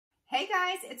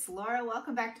Hi guys, it's Laura.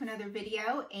 Welcome back to another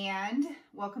video and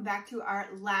welcome back to our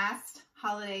last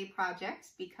holiday project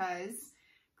because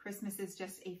Christmas is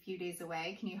just a few days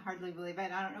away. Can you hardly believe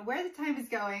it? I don't know where the time is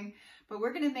going, but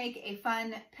we're going to make a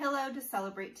fun pillow to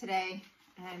celebrate today,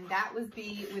 and that would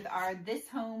be with our This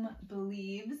Home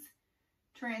Believes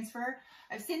transfer.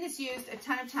 I've seen this used a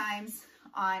ton of times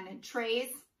on trays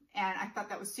and I thought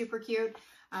that was super cute,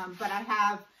 but I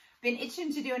have been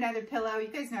itching to do another pillow. You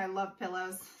guys know I love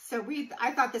pillows. So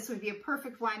I thought this would be a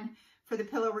perfect one for the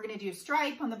pillow. We're going to do a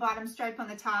stripe on the bottom, stripe on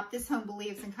the top, This Home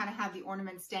Believes, and kind of have the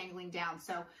ornaments dangling down.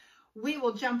 So we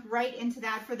will jump right into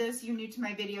that. For those of you new to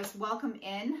my videos, welcome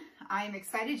in. I am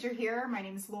excited you're here. My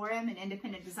name is Laura. I'm an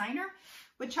independent designer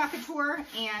with Couture,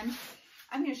 and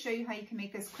I'm going to show you how you can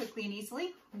make this quickly and easily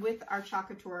with our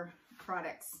Couture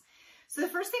products. So the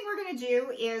first thing we're going to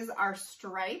do is our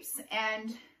stripes,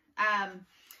 and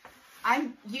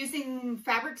I'm using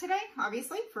fabric today,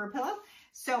 obviously, for a pillow.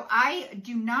 So I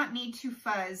do not need to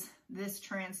fuzz this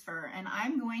transfer, and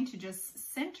I'm going to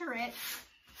just center it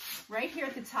right here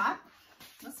at the top.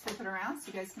 Let's flip it around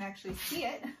so you guys can actually see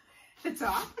it at the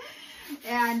top.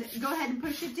 And go ahead and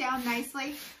push it down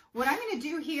nicely. What I'm going to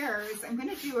do here is I'm going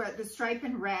to do the stripe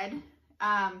in red,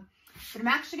 but I'm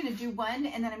actually going to do one,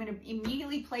 and then I'm going to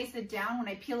immediately place it down. When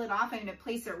I peel it off, I'm going to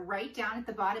place it right down at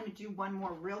the bottom and do one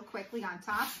more real quickly on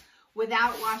top,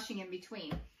 without washing in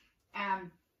between.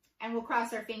 And we'll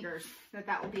cross our fingers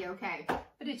that will be okay,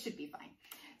 but it should be fine.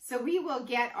 So we will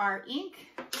get our ink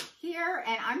here,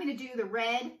 and I'm going to do the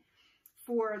red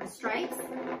for the stripes.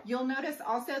 You'll notice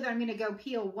also that I'm going to go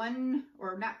peel one,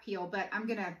 or not peel, but I'm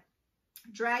going to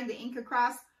drag the ink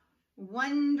across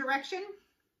one direction.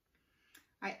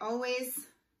 I always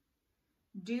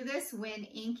do this when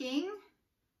inking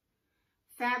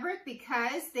fabric,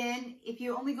 because then if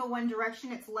you only go one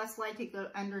direction, it's less likely to go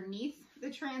underneath the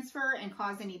transfer and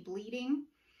cause any bleeding.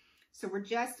 So we're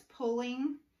just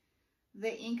pulling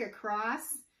the ink across.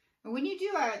 And when you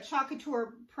do a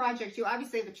Couture project, you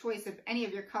obviously have a choice of any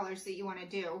of your colors that you want to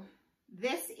do.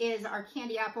 This is our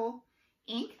candy apple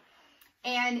ink.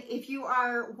 And if you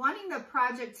are wanting the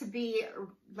project to be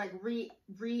like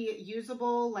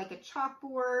reusable, like a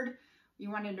chalkboard, you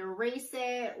wanted to erase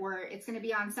it, or it's going to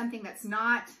be on something that's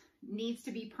not, needs to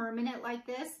be permanent like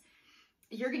this,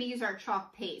 you're going to use our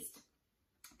chalk paste.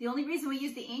 The only reason we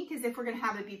use the ink is if we're going to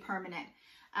have it be permanent.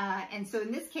 And so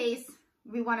in this case,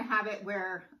 we want to have it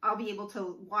where I'll be able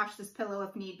to wash this pillow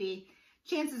if need be.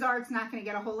 Chances are it's not going to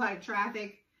get a whole lot of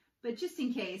traffic, but just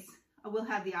in case, I will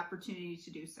have the opportunity to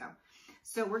do so.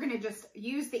 So we're going to just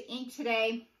use the ink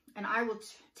today, and I will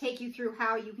take you through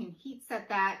how you can heat set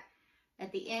that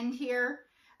at the end here.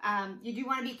 You do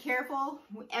want to be careful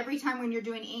every time when you're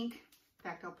doing ink. In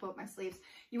fact, I'll pull up my sleeves.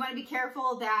 You want to be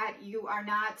careful that you are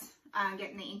not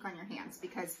getting the ink on your hands,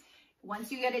 because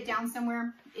once you get it down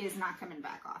somewhere, it is not coming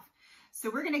back off. So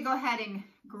we're going to go ahead and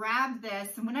grab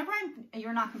this. And whenever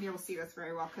you're not going to be able to see this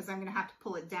very well because I'm going to have to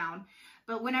pull it down.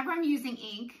 But whenever I'm using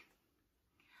ink,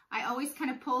 I always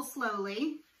kind of pull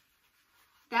slowly.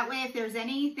 That way, if there's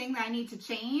anything that I need to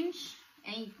change,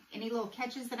 any little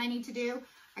catches that I need to do,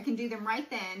 I can do them right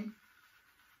then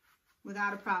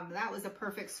without a problem. That was a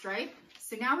perfect stripe.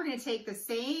 So now we're going to take the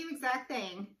same exact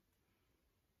thing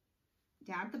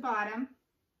down at the bottom,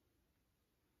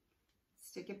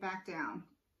 stick it back down.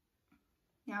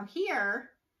 Now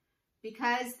here,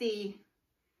 because the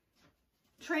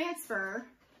transfer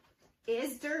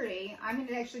is dirty, I'm going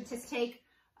to actually just take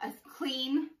a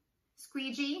clean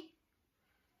squeegee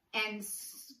and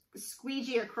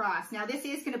squeegee across. Now this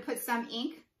is going to put some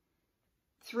ink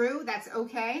through. That's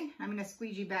okay. I'm going to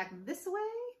squeegee back this way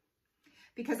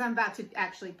because I'm about to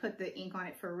actually put the ink on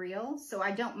it for real. So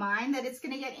I don't mind that it's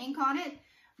going to get ink on it,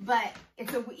 but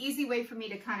it's an easy way for me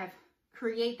to kind of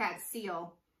create that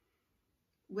seal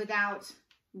without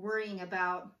worrying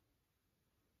about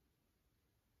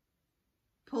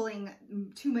pulling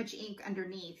too much ink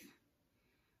underneath.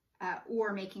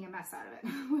 Or making a mess out of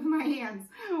it with my hands,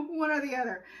 one or the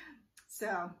other. So,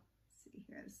 let's see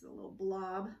here, this is a little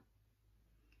blob.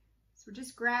 So we're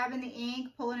just grabbing the ink,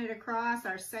 pulling it across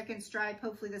our second stripe.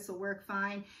 Hopefully this will work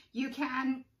fine. You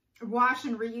can wash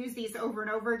and reuse these over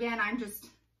and over again. I'm just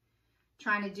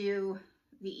trying to do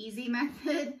the easy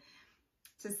method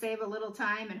to save a little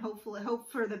time and hopefully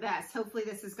hope for the best. Hopefully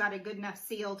this has got a good enough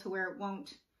seal to where it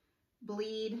won't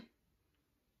bleed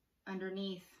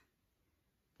underneath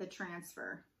the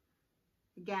transfer.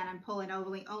 Again, I'm pulling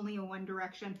only in one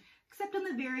direction, except on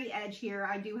the very edge here.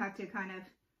 I do have to kind of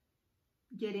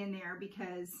get in there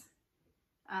because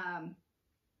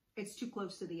it's too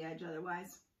close to the edge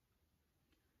otherwise.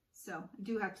 So I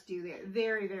do have to do the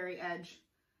very, very edge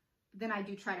Then I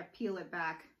do try to peel it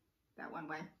back that one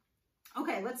way.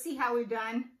 Okay, let's see how we've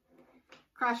done.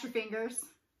 Cross your fingers.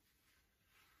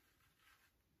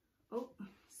 Oh,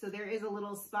 so there is a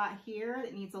little spot here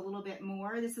that needs a little bit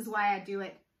more. This is why I do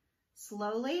it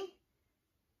slowly.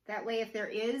 That way, if there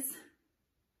is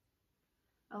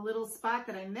a little spot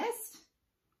that I missed,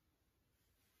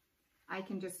 I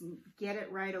can just get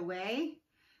it right away.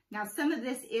 Now, some of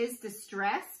this is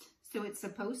distressed, so it's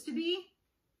supposed to be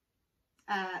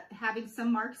having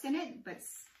some marks in it, but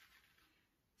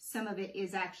some of it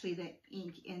is actually the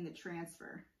ink in the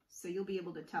transfer. So you'll be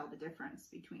able to tell the difference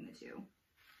between the two.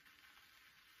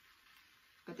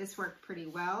 But this worked pretty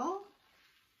well,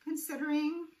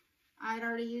 considering I'd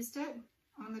already used it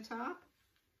on the top.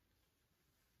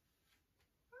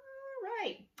 All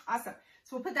right, awesome.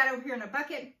 So we'll put that over here in a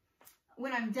bucket.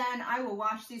 When I'm done, I will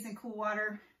wash these in cool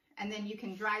water, and then you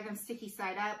can dry them sticky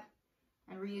side up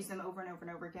and reuse them over and over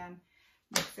and over again.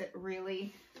 Makes it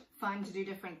really fun to do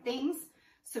different things.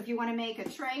 So if you want to make a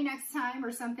tray next time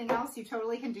or something else, you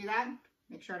totally can do that.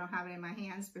 Make sure I don't have it in my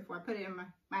hands before I put it in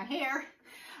my hair.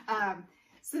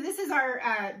 So this is our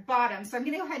bottom. So I'm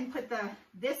going to go ahead and put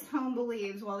this Home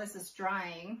Believes while this is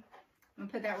drying. I'm going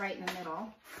to put that right in the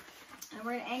middle. And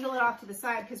we're going to angle it off to the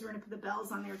side because we're going to put the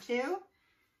bells on there too.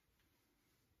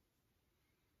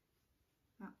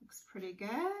 That looks pretty good.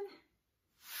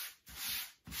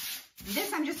 And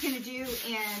this I'm just going to do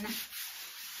in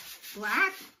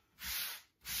black.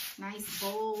 Nice,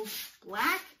 bold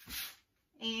black.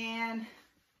 And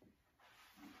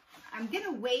I'm going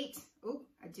to wait. Oh,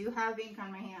 I do have ink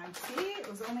on my hand. See, it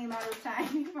was only a matter of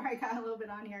time before I got a little bit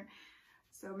on here.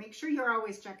 So make sure you're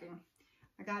always checking.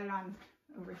 I got it on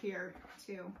over here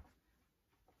too.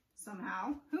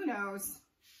 Somehow. Who knows?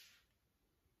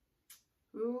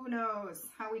 Who knows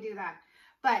how we do that?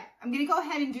 But I'm going to go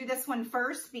ahead and do this one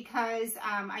first because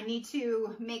I need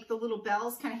to make the little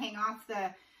bells kind of hang off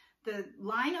the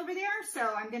line over there.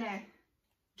 So I'm going to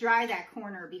dry that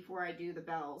corner before I do the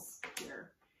bells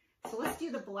here. So let's do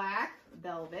the black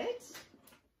velvet.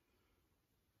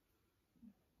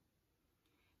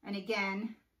 And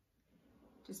again,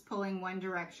 just pulling one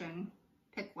direction,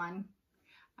 pick one.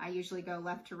 I usually go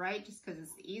left to right just because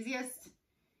it's the easiest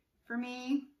for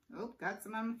me. Oh, got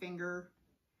some on my finger.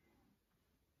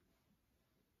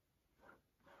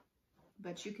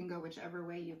 But you can go whichever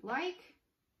way you'd like.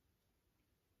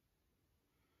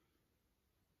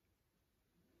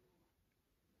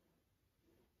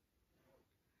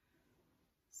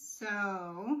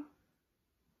 So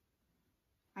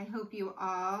I hope you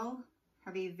all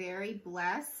have a very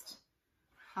blessed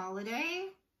holiday,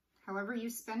 however you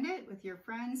spend it, with your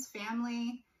friends,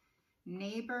 family,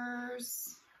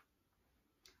 neighbors,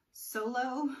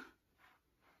 solo.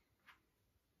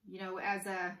 You know, as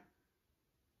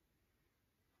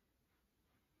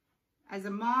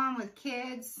a mom with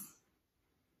kids,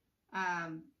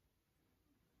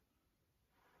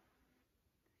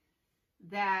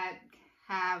 that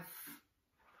have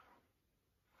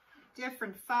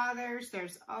different fathers,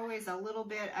 there's always a little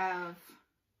bit of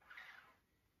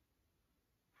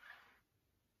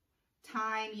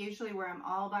time, usually where I'm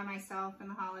all by myself in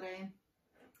the holiday.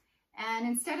 And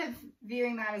instead of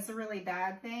viewing that as a really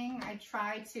bad thing, I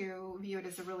try to view it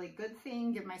as a really good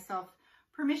thing, give myself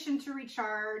permission to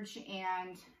recharge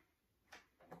and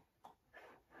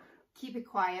keep it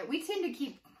quiet. We tend to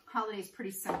keep holidays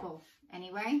pretty simple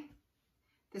anyway,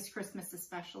 this Christmas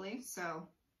especially. So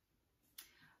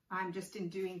I'm just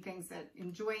doing things that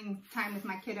enjoying time with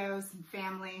my kiddos and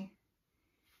family.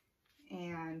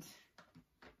 And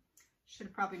should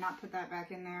have probably not put that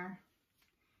back in there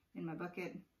in my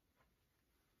bucket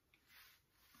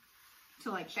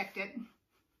until I checked it.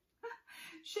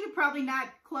 Should have probably not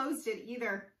closed it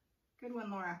either. Good one,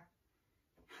 Laura.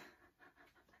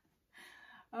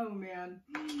 Oh, man.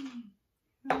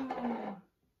 Oh.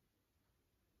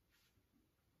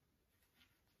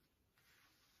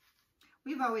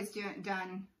 We've always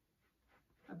done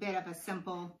a bit of a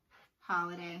simple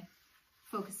holiday,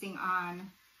 focusing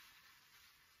on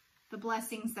the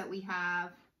blessings that we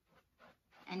have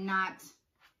and not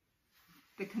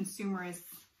the consumerism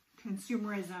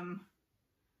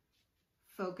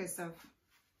focus of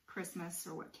Christmas,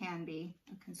 or what can be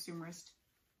a consumerist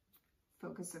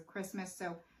focus of Christmas.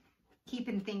 So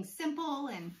keeping things simple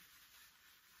and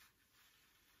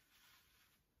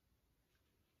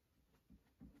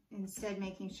instead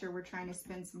making sure we're trying to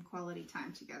spend some quality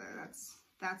time together.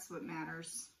 That's what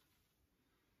matters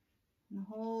in the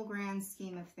whole grand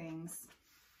scheme of things.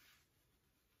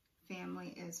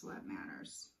 Family is what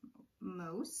matters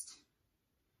most.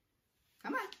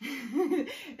 Come on.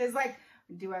 It's like,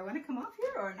 do I want to come off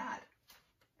here or not?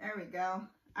 There we go.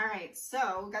 All right,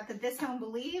 so we got the This Home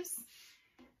Believes,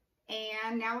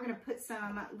 and now we're gonna put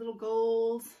some little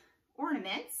gold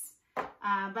ornaments,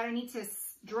 but I need to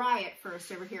dry it first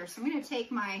over here. So I'm gonna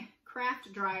take my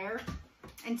craft dryer,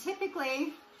 and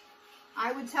typically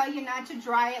I would tell you not to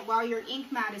dry it while your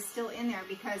ink mat is still in there,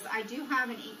 because I do have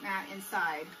an ink mat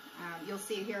inside. You'll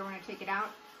see it here when I take it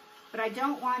out, but I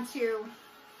don't want to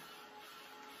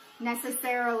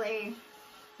necessarily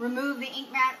remove the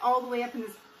ink mat all the way up in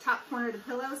this top corner of the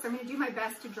pillow. So I'm going to do my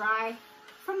best to dry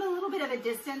from a little bit of a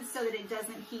distance so that it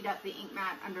doesn't heat up the ink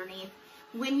mat underneath.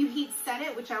 When you heat set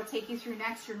it, which I'll take you through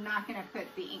next, you're not going to put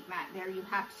the ink mat there. You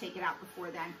have to take it out before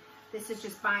then. This is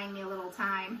just buying me a little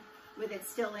time with it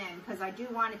still in, because I do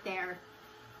want it there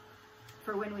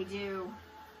for when we do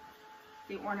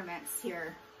the ornaments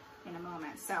here in a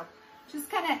moment. So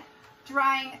just kind of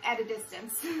drying at a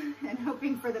distance and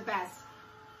hoping for the best.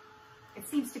 It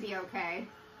seems to be okay.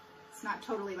 It's not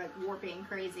totally like warping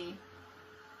crazy.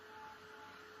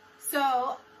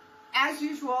 So as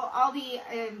usual, all the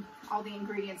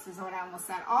ingredients is what I almost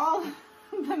said. All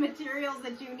the materials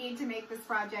that you need to make this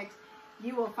project,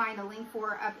 you will find a link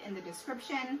for up in the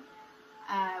description.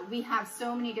 We have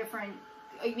so many different,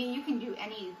 I mean, you can do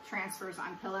any transfers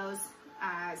on pillows.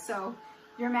 So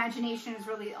your imagination is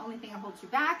really the only thing that holds you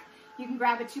back. You can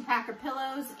grab a 2-pack of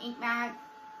pillows, ink mat,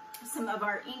 some of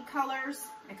our ink colors,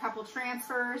 a couple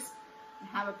transfers, and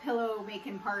have a pillow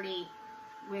making party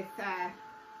with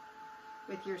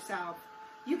yourself.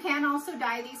 You can also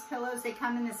dye these pillows. They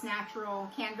come in this natural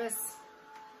canvas,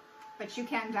 but you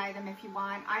can dye them if you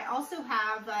want. I also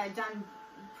have done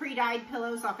pre-dyed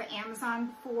pillows off of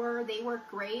Amazon before. They work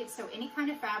great. So any kind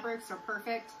of fabrics are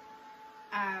perfect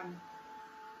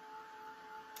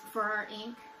for our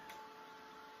ink.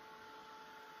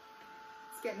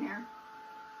 It's getting there.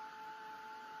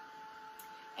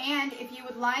 And if you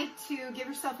would like to give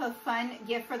yourself a fun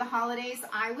gift for the holidays,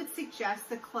 I would suggest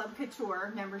the Club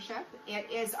Couture membership.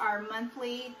 It is our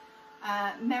monthly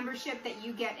membership that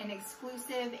you get an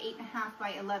exclusive 8.5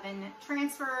 by 11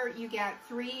 transfer. You get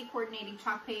 3 coordinating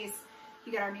chalk pastes.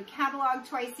 You get our new catalog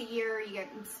twice a year. You get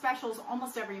specials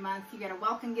almost every month. You get a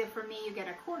welcome gift from me. You get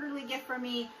a quarterly gift from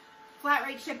me. Flat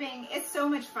rate shipping. It's so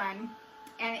much fun.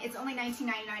 And it's only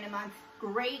 $19.99 a month.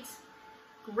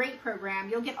 Great program.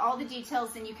 You'll get all the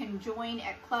details, and you can join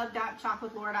at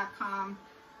club.chalkwithlaura.com.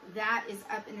 That is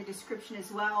up in the description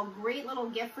as well. Great little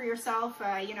gift for yourself.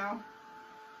 You know,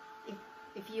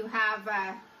 if you have,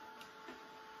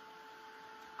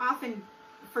 often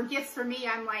for gifts for me,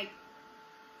 I'm like,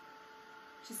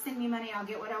 just send me money, I'll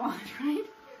get what I want, right?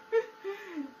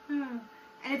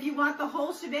 And if you want the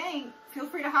whole shebang, feel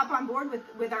free to hop on board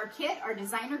with our kit. Our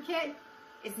designer kit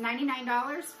is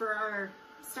 $99 for our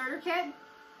starter kit.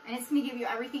 And it's going to give you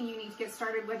everything you need to get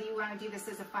started, whether you want to do this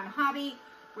as a fun hobby,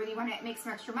 whether you want to make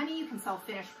some extra money, you can sell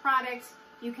finished products,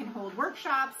 you can hold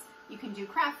workshops, you can do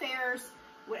craft fairs,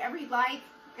 whatever you'd like.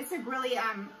 It's a really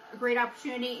a great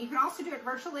opportunity. You can also do it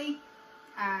virtually.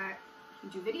 You can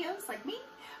do videos like me,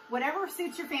 whatever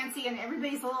suits your fancy, and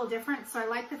everybody's a little different. So I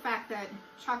like the fact that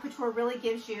Chalk Couture really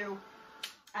gives you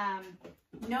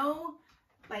no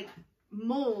like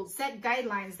molds, set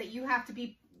guidelines that you have to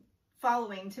be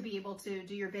following to be able to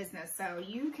do your business. So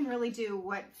you can really do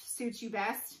what suits you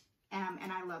best.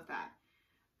 And I love that.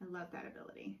 I love that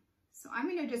ability. So I'm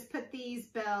going to just put these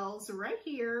bells right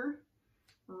here,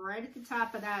 right at the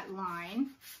top of that line.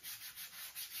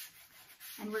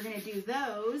 And we're going to do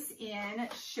those in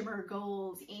Shimmer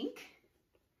Gold ink.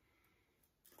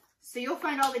 So you'll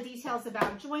find all the details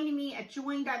about joining me at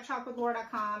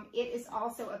join.chalkwithlaura.com. It is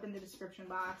also up in the description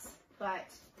box,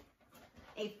 but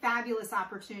a fabulous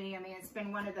opportunity. I mean, it's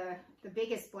been one of the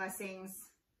biggest blessings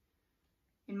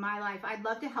in my life. I'd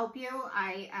love to help you.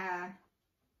 I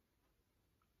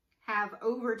have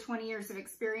over 20 years of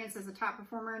experience as a top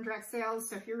performer in direct sales.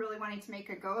 So if you're really wanting to make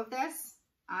a go of this,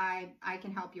 I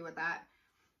can help you with that.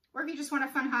 Or if you just want a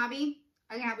fun hobby,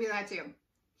 I can help you with that too.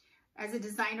 As a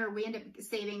designer, we end up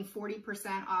saving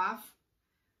 40% off.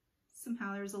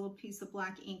 Somehow there's a little piece of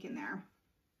black ink in there.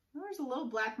 Well, there's a little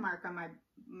black mark on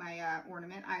my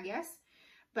ornament, I guess.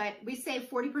 But we save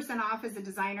 40% off as a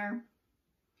designer,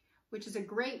 which is a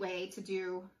great way to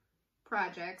do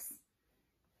projects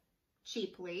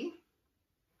cheaply.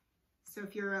 So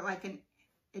if you're like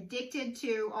addicted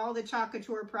to all the Chalk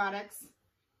Couture products,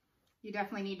 you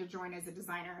definitely need to join as a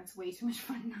designer. It's way too much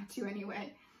fun not to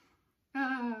anyway.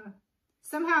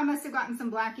 Somehow I must have gotten some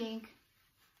black ink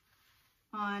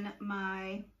on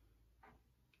my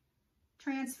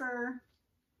transfer,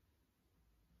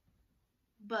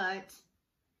 but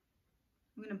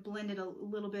I'm going to blend it a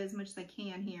little bit, as much as I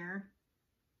can here.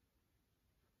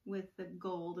 with the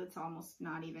gold. It's almost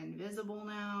not even visible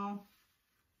now.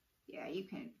 Yeah, you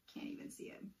can't even see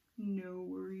it. No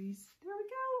worries. There we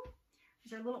go.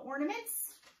 These are little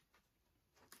ornaments.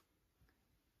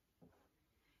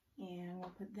 And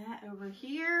we'll put that over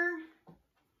here.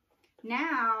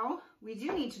 Now, we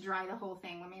do need to dry the whole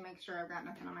thing. Let me make sure I've got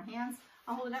nothing on my hands.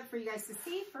 I'll hold it up for you guys to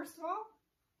see, first of all.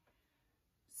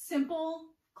 Simple,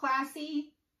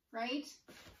 classy, right?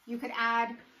 You could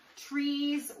add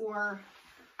trees or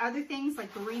other things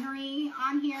like greenery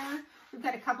on here. We've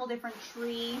got a couple different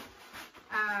tree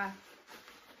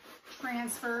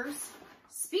transfers.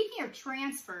 Speaking of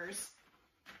transfers,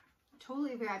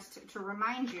 totally forgot to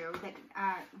remind you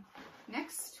that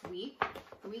next week,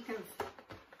 the week of,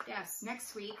 yes,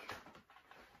 next week,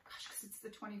 gosh, because it's the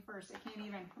 21st, I can't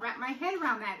even wrap my head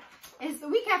around that, is the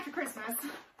week after Christmas,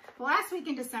 the last week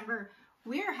in December,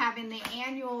 we're having the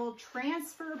annual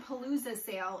Transfer Palooza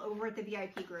sale over at the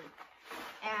VIP group.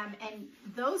 And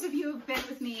those of you who've been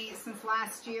with me since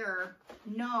last year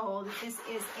know that this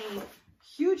is a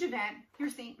huge event.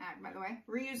 Here's the ink mat, by the way,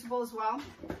 reusable as well.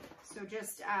 So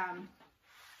just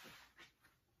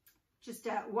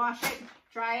wash it,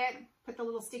 dry it, put the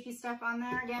little sticky stuff on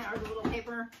there again, or the little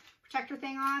paper protector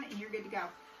thing on, and you're good to go.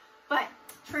 But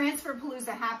Transfer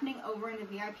Palooza happening over in the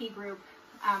VIP group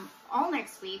all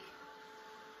next week.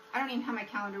 I don't even have my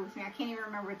calendar with me. I can't even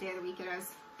remember what day of the week it is.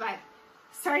 But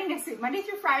starting next week, Monday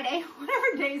through Friday,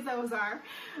 whatever days those are,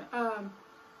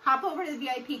 hop over to the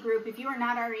VIP group. If you are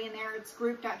not already in there, it's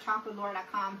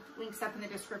group.chocoladelaura.com. Links up in the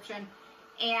description.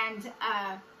 And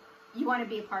you want to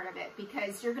be a part of it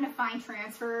because you're going to find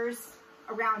transfers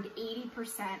around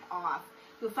 80% off.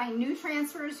 You'll find new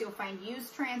transfers. You'll find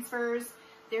used transfers.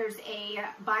 There's a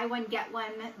buy one, get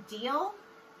one deal.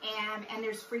 And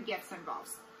there's free gifts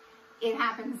involved. It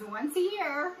happens once a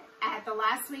year at the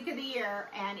last week of the year,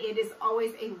 and it is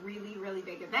always a really, really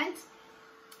big event.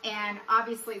 And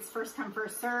obviously it's first come,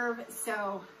 first serve.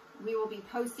 So we will be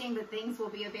posting the things will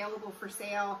be available for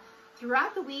sale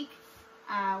throughout the week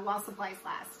while supplies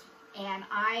last. And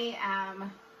I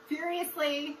am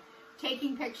furiously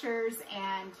taking pictures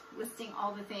and listing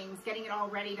all the things, getting it all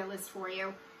ready to list for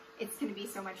you. It's going to be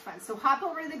so much fun. So hop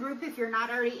over to the group if you're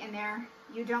not already in there.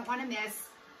 You don't want to miss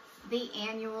the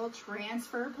annual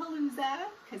Transfer Palooza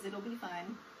because it'll be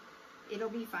fun. It'll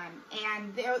be fun.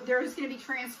 And there's going to be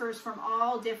transfers from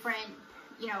all different,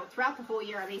 you know, throughout the whole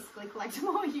year. I basically collect them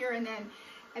all year, and then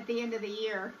at the end of the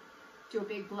year, do a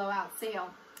big blowout sale.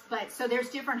 But so there's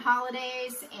different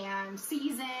holidays and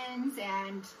seasons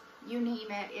and you name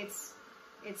it, it's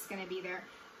going to be there.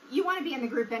 You want to be in the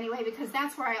group anyway because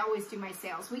that's where I always do my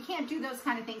sales. We can't do those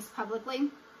kind of things publicly.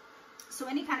 So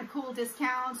any kind of cool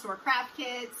discounts or craft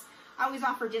kits, I always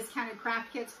offer discounted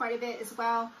craft kits quite a bit as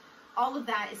well. All of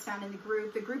that is found in the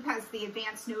group. The group has the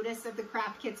advance notice of the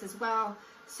craft kits as well.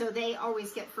 So they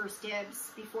always get first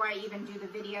dibs before I even do the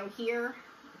video here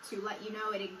to let you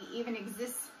know it even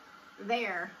exists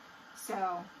there.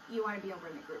 So you want to be over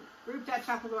in the group.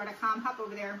 Group.chocoladelaura.com. Hop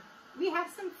over there. We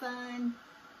have some fun.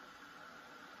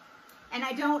 And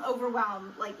I don't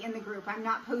overwhelm, like, in the group. I'm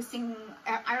not posting,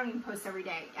 I don't even post every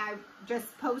day. I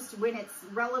just post when it's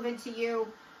relevant to you.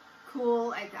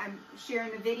 Cool. I'm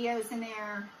sharing the videos in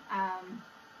there.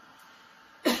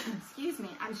 Excuse me.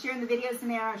 I'm sharing the videos in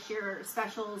there. I share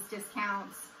specials,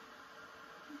 discounts.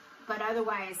 But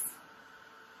otherwise,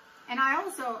 and I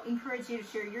also encourage you to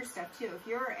share your stuff too.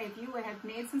 If you have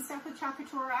made some stuff with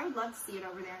Couture, I would love to see it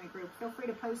over there in the group. Feel free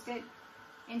to post it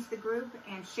into the group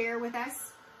and share with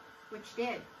us what you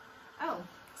did. Oh,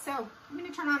 so I'm going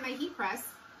to turn on my heat press.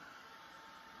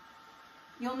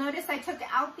 You'll notice I took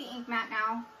out the ink mat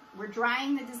now. We're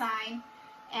drying the design,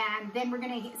 and then we're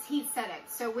going to heat set it.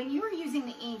 So when you are using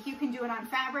the ink, you can do it on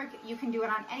fabric. You can do it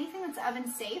on anything that's oven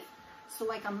safe. So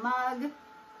like a mug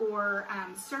or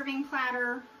serving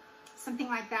platter, something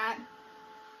like that.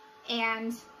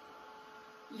 And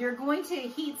you're going to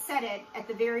heat set it at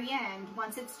the very end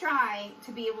once it's dry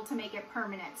to be able to make it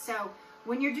permanent. So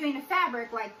when you're doing a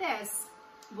fabric like this,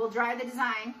 we'll dry the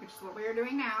design, which is what we're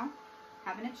doing now,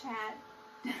 having a chat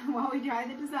while we dry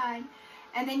the design.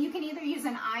 And then you can either use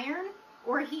an iron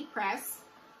or a heat press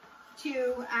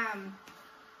to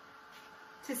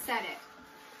set it.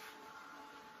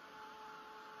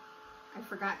 I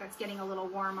forgot that's getting a little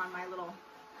warm on my little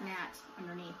mat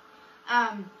underneath.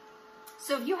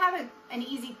 So if you have an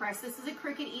easy press, this is a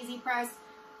Cricut easy press.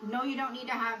 No, you don't need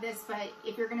to have this, but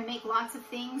if you're going to make lots of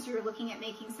things, you're looking at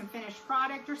making some finished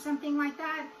product or something like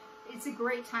that, it's a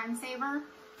great time saver.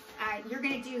 You're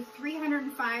going to do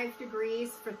 305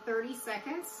 degrees for 30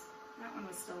 seconds. That one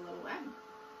was still a little wet.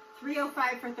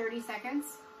 305 for 30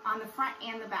 seconds on the front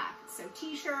and the back. So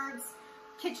t-shirts,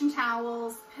 kitchen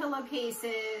towels,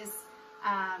 pillowcases,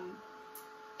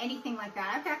 anything like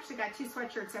that. I've actually got 2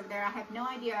 sweatshirts over there. I have no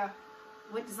idea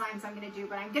what designs I'm going to do,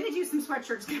 but I'm going to do some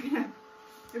sweatshirts coming up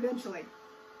eventually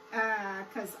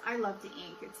because I love to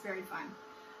ink. It's very fun.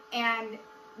 And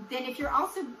then if you're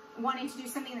also wanting to do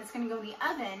something that's going to go in the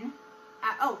oven,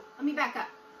 oh, let me back up.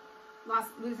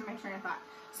 Losing my train of thought.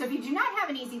 So if you do not have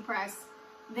an easy press,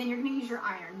 then you're going to use your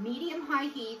iron. Medium-high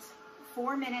heat,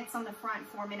 4 minutes on the front,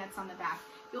 4 minutes on the back.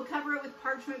 You'll cover it with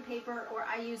parchment paper, or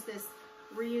I use this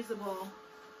reusable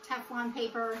Teflon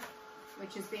paper,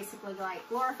 which is basically like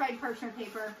glorified parchment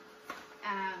paper.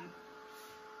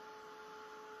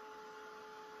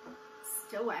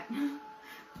 Still wet.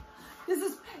 This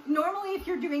is normally, if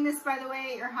you're doing this, by the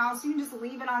way, at your house, you can just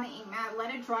leave it on the ink mat,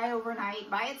 let it dry overnight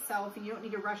by itself, and you don't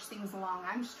need to rush things along.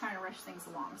 I'm just trying to rush things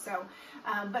along. So,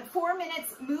 but 4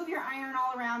 minutes, move your iron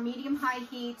all around, medium-high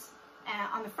heat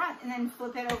on the front, and then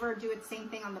flip it over, do it the same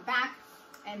thing on the back,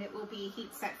 and it will be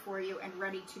heat set for you and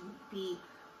ready to be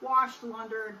washed,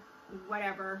 laundered,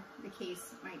 whatever the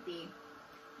case might be.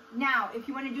 Now, if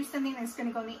you want to do something that's going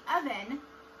to go in the oven,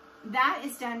 that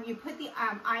is done. You put the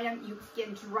item, you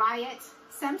can dry it.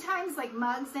 Sometimes, like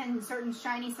mugs and certain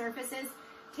shiny surfaces,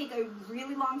 take a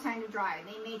really long time to dry.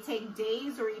 They may take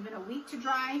days or even a week to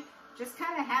dry. Just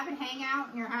kind of have it hang out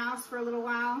in your house for a little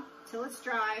while till it's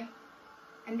dry.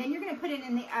 And then you're going to put it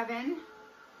in the oven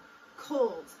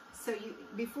cold. So you,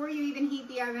 before you even heat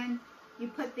the oven, you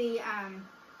put the,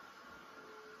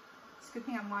 it's a good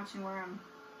thing I'm watching where I'm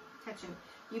touching.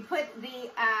 You put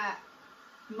the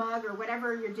mug or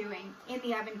whatever you're doing in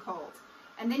the oven cold.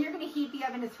 And then you're going to heat the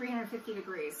oven to 350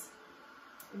 degrees.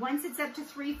 Once it's up to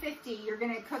 350, you're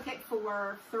going to cook it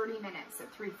for 30 minutes at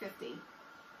 350.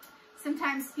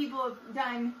 Sometimes people have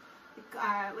done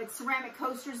like ceramic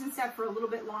coasters and stuff for a little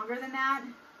bit longer than that,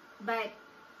 but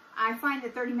I find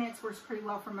that 30 minutes works pretty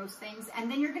well for most things.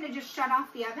 And then you're going to just shut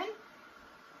off the oven,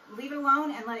 leave it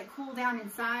alone, and let it cool down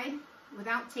inside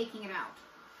without taking it out.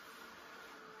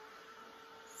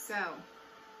 So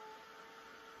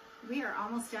we are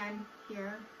almost done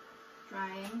here,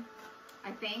 drying,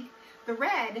 I think. The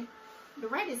red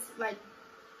is like,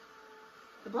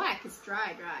 the black is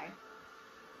dry.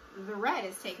 The red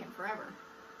is taken forever.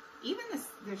 Even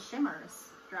the shimmer is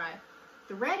dry.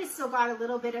 The red has still got a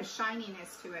little bit of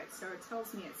shininess to it, so it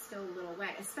tells me it's still a little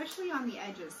wet, especially on the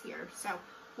edges here. So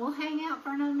we'll hang out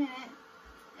for another minute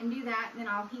and do that, and then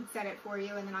I'll heat set it for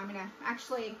you, and then I'm gonna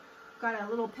actually got a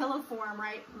little pillow form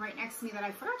right next to me that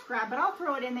I forgot to grab, but I'll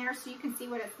throw it in there so you can see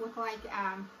what it looks like,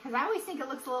 because I always think it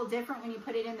looks a little different when you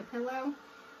put it in the pillow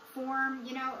form,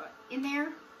 you know, in there,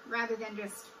 rather than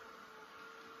just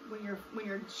when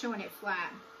you're showing it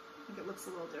flat. I think it looks a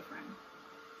little different.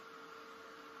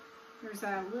 There's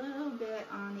a little bit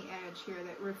on the edge here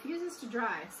that refuses to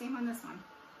dry. Same on this one.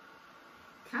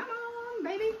 Come on,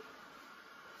 baby.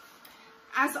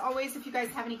 As always, if you guys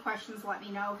have any questions, let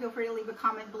me know. Feel free to leave a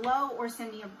comment below or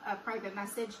send me a private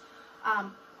message.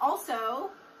 Also,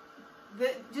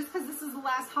 just because this is the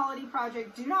last holiday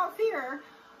project, do not fear.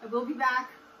 I will be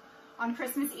back on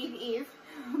Christmas Eve,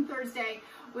 on Thursday,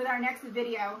 with our next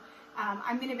video.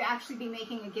 I'm going to actually be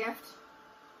making a gift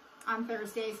on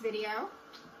Thursday's video.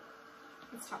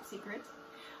 It's top secret.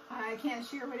 I can't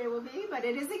share what it will be, but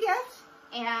it is a gift.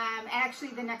 And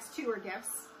actually, the next 2 are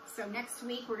gifts. So next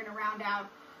week, we're going to round out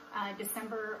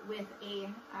December with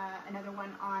another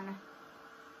one on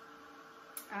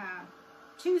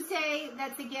Tuesday.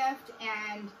 That's a gift.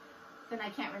 And then I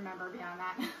can't remember beyond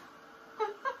that.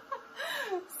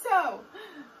 So,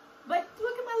 but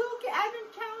look at my little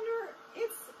advent calendar.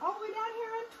 It's all the way down here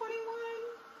at 21.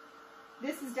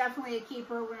 This is definitely a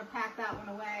keeper. We're going to pack that one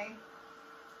away.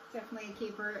 Definitely a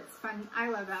keeper. It's fun. I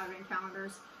love advent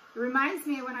calendars. It reminds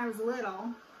me of when I was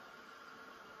little.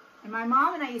 And my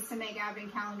mom and I used to make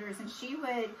advent calendars, and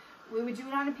we would do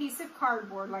it on a piece of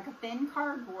cardboard, like a thin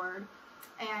cardboard,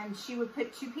 and she would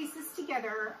put 2 pieces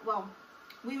together. Well,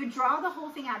 we would draw the whole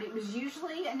thing out. It was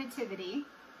usually a nativity.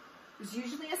 It was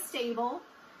usually a stable,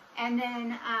 and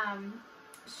then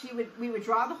we would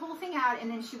draw the whole thing out, and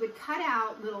then she would cut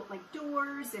out little like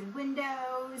doors and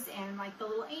windows and like the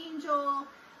little angel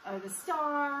or the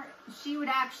star. She would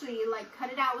actually like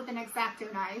cut it out with an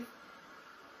X-Acto knife,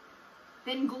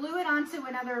 then glue it onto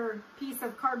another piece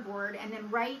of cardboard, and then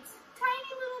write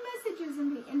tiny little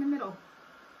messages in the middle.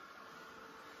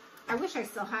 I wish I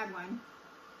still had one.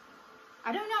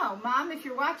 I don't know, Mom, if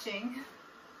you're watching,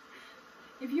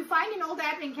 if you find an old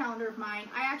advent calendar of mine,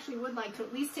 I actually would like to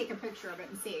at least take a picture of it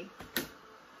and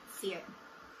see it.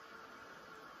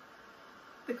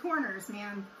 The corners,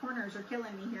 man, the corners are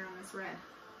killing me here on this red.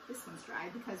 This one's dry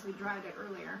because we dried it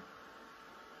earlier.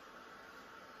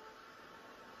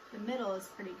 The middle is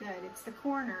pretty good. It's the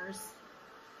corners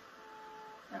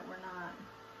that we're not.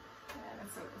 Yeah,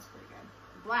 that's pretty good.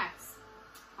 Blacks,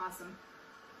 awesome.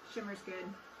 Shimmer's good.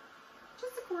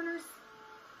 Just the corners.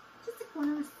 Just the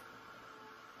corners.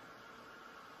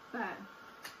 But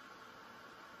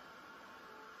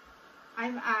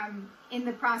I'm in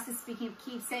the process, speaking of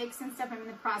keepsakes and stuff, I'm in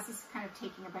the process of kind of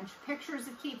taking a bunch of pictures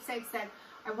of keepsakes that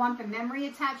I want the memory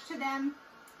attached to them,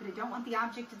 but I don't want the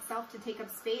object itself to take up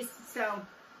space. So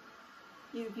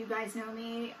if you guys know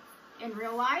me in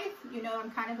real life, you know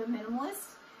I'm kind of a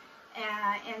minimalist.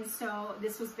 And so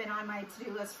this has been on my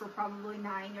to-do list for probably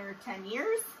 9 or 10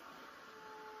 years.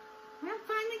 And I'm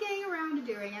finally getting around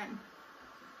to doing it.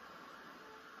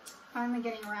 Finally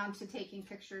getting around to taking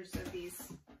pictures of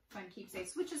these fun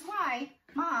keepsakes, which is why,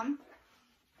 Mom,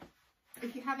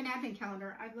 if you have an advent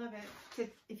calendar, I'd love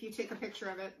it if you take a picture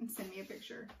of it and send me a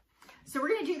picture. So we're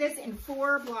going to do this in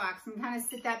 4 blocks. I'm kind of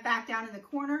sit that back down in the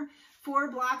corner. 4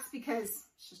 blocks because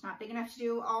it's just not big enough to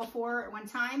do all 4 at one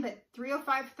time, but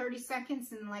 305 for 30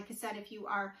 seconds. And like I said, if you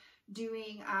are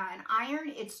doing an iron,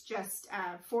 it's just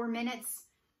 4 minutes.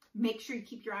 Make sure you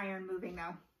keep your iron moving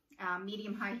though.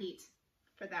 Medium-high heat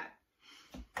for that.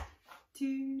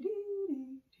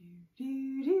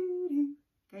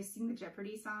 Guys, sing the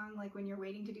Jeopardy song like when you're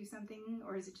waiting to do something,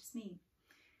 or is it just me?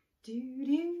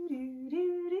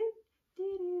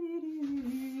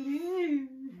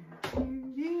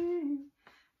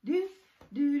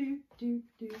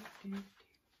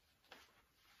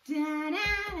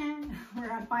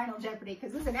 We're on Final Jeopardy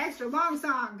because this is an extra long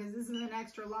song, because this is an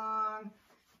extra long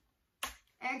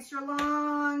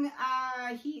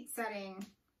heat setting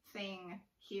thing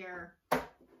here.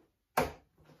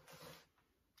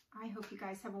 I hope you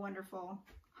guys have a wonderful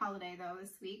holiday though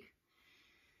this week.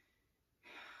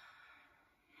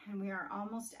 And we are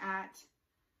almost at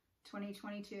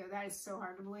 2022. That is so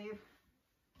hard to believe.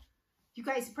 You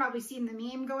guys have probably seen the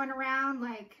meme going around,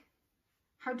 like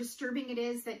how disturbing it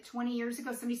is that 20 years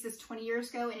ago, somebody says 20 years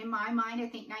ago, and in my mind, I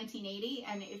think 1980.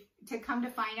 And to come to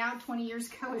find out 20 years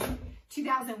ago is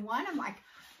 2001, I'm like,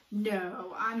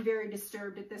 no, I'm very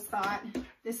disturbed at this thought.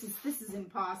 This is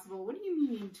impossible. What do you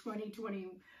mean 2020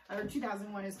 or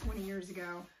 2001 is 20 years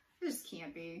ago? This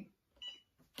can't be.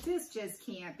 This just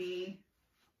can't be.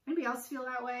 Anybody else feel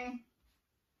that way?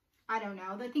 I don't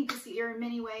know. I think this year in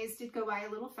many ways did go by a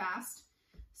little fast.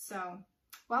 So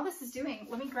while this is doing,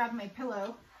 let me grab my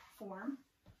pillow form,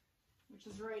 which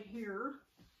is right here.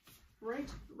 Right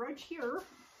here.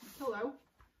 The pillow.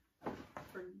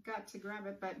 Forgot to grab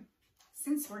it, but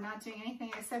since we're not doing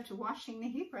anything except washing the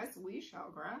heat press, we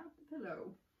shall grab the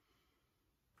pillow.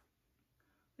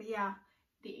 But yeah,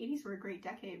 the 80s were a great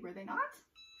decade, were they not?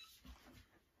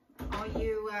 All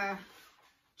you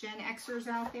Gen Xers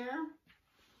out there,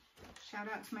 shout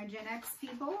out to my Gen X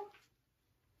people.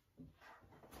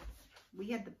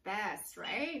 We had the best,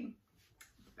 right?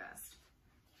 The best.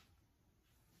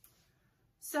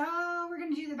 So we're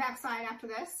going to do the back side after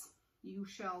this. You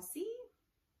shall see.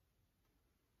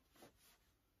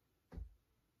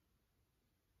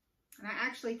 And I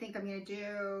actually think I'm going to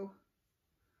do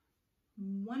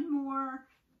one more.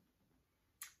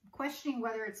 I'm questioning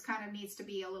whether it's kind of needs to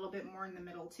be a little bit more in the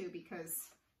middle too, because,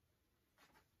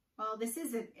 well, this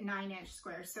is a 9-inch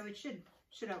square, so it should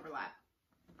overlap.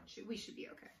 We should be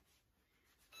okay.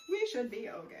 We should be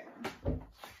okay.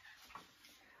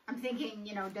 I'm thinking,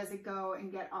 you know, does it go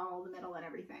and get all the middle and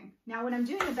everything? Now, when I'm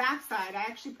doing the back side, I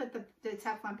actually put the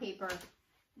Teflon paper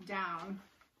down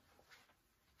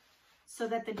so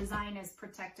that the design is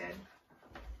protected,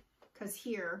 because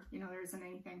here, you know, there isn't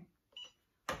anything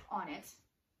on it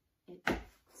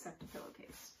except a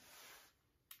pillowcase.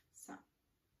 So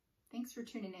thanks for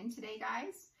tuning in today,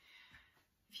 guys.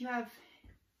 If you have,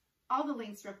 all the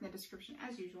links are up in the description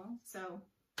as usual. So,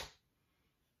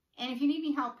 and if you need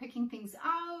any help picking things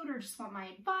out or just want my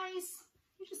advice,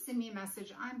 you just send me a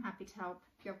message. I'm happy to help.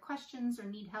 If you have questions or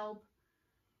need help,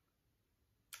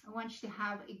 I want you to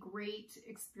have a great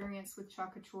experience with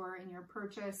Couture in your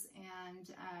purchase, and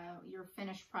your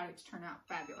finished products turn out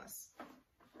fabulous,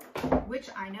 which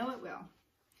I know it will.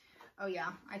 Oh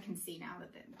yeah, I can see now that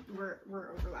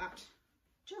we're overlapped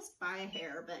just by a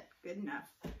hair, but good enough.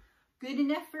 Good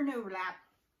enough for an overlap.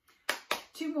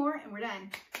 2 more and we're done.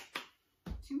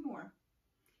 2 more.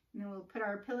 And then we'll put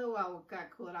our pillow, well, we've got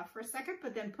to cool it off for a second,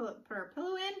 but then put our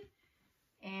pillow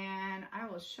in, and I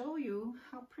will show you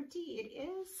how pretty it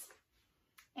is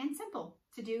and simple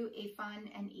to do a fun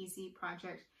and easy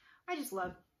project. I just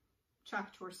love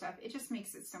Couture stuff. It just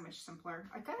makes it so much simpler.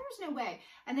 Like, there's no way.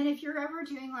 And then if you're ever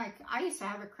doing, like, I used to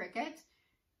have a Cricut,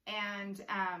 and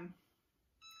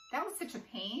that was such a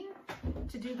pain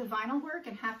to do the vinyl work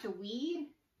and have to weed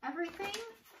everything.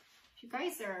 If you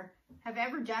guys have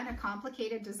ever done a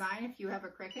complicated design, if you have a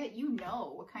Cricut, you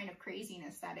know what kind of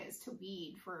craziness that is to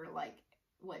weed for like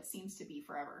what seems to be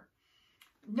forever.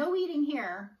 No weeding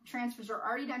here. Transfers are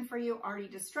already done for you, already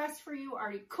distressed for you,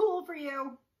 already cool for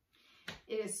you.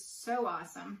 It is so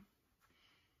awesome.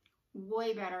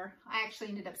 Way better. I actually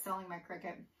ended up selling my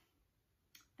Cricut.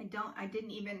 I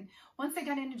didn't even, once I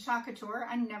got into Couture,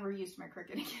 I never used my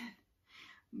Cricut again.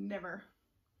 Never.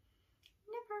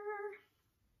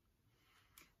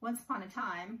 Once upon a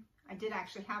time, I did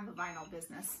actually have a vinyl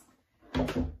business,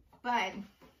 but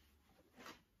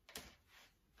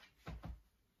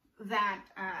that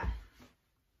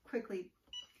quickly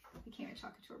became a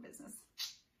Couture business.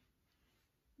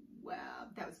 Well,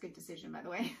 that was a good decision, by the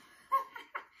way.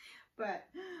 But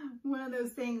one of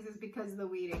those things is because of the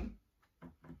weeding.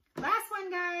 Last one,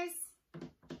 guys.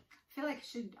 I feel like I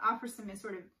should offer some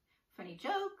sort of funny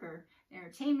joke or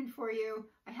entertainment for you.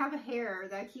 I have a hair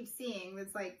that I keep seeing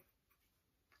that's like,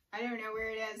 I don't know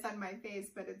where it is on my face,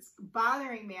 but it's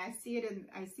bothering me. I see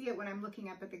it when I'm looking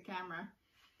up at the camera.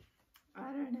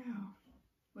 I don't know.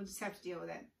 We'll just have to deal with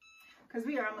it because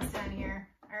we are almost done here.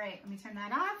 All right, let me turn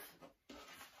that off.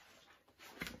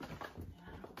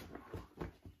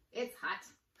 It's hot.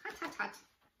 Hot, hot, hot.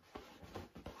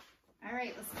 All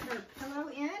right, let's put our pillow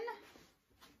in.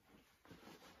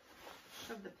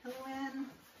 Shove the pillow in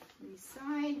the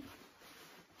side.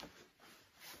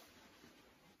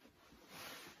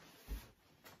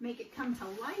 Make it come to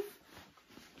life.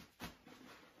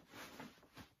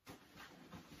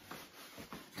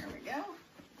 There we go.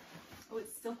 Oh,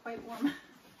 it's still quite warm.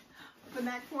 Up in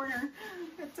that corner,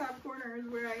 that top corner is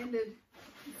where I ended.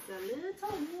 It's a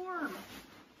little warm.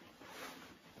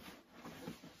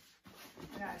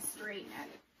 I gotta straighten it.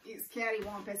 These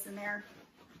cattywampus in there.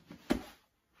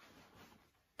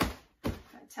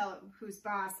 Gotta tell it who's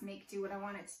boss, make do what I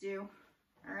want it to do.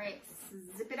 All right,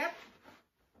 zip it up.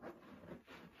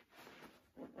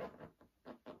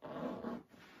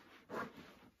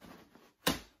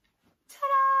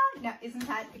 Ta-da! Now, isn't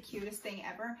that the cutest thing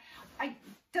ever?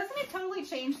 Doesn't it totally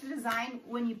change the design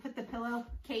when you put the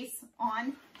pillowcase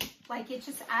on? Like, it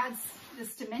just adds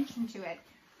this dimension to it.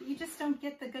 But you just don't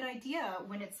get the good idea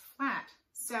when it's flat.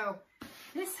 So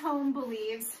this home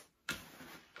believes,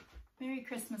 Merry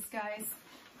Christmas, guys.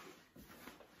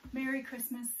 Merry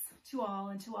Christmas to all,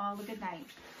 and to all a good night.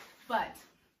 But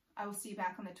I will see you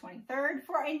back on the 23rd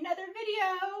for another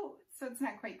video. So it's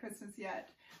not quite Christmas yet,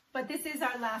 but this is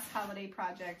our last holiday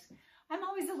project. I'm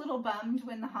always a little bummed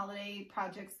when the holiday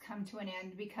projects come to an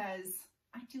end because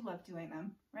I do love doing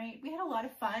them, right? We had a lot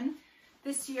of fun.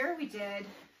 This year we did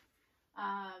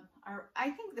I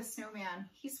think the snowman,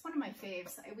 he's one of my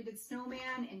faves. We did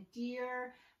snowman and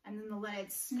deer, and then the Let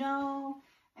It Snow,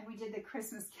 and we did the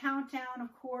Christmas countdown,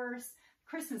 of course,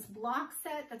 Christmas block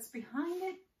set that's behind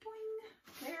it,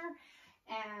 boing, there,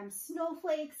 and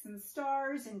snowflakes and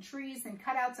stars and trees and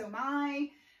cutouts, oh my.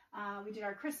 We did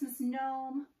our Christmas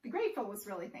gnome. The grateful was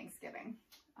really Thanksgiving.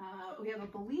 We have a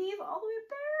Believe all the way up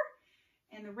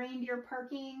there, and the reindeer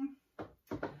parking.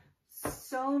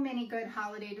 So many good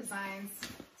holiday designs.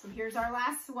 So here's our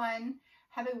last one.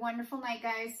 Have a wonderful night,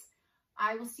 guys.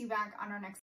 I will see you back on our next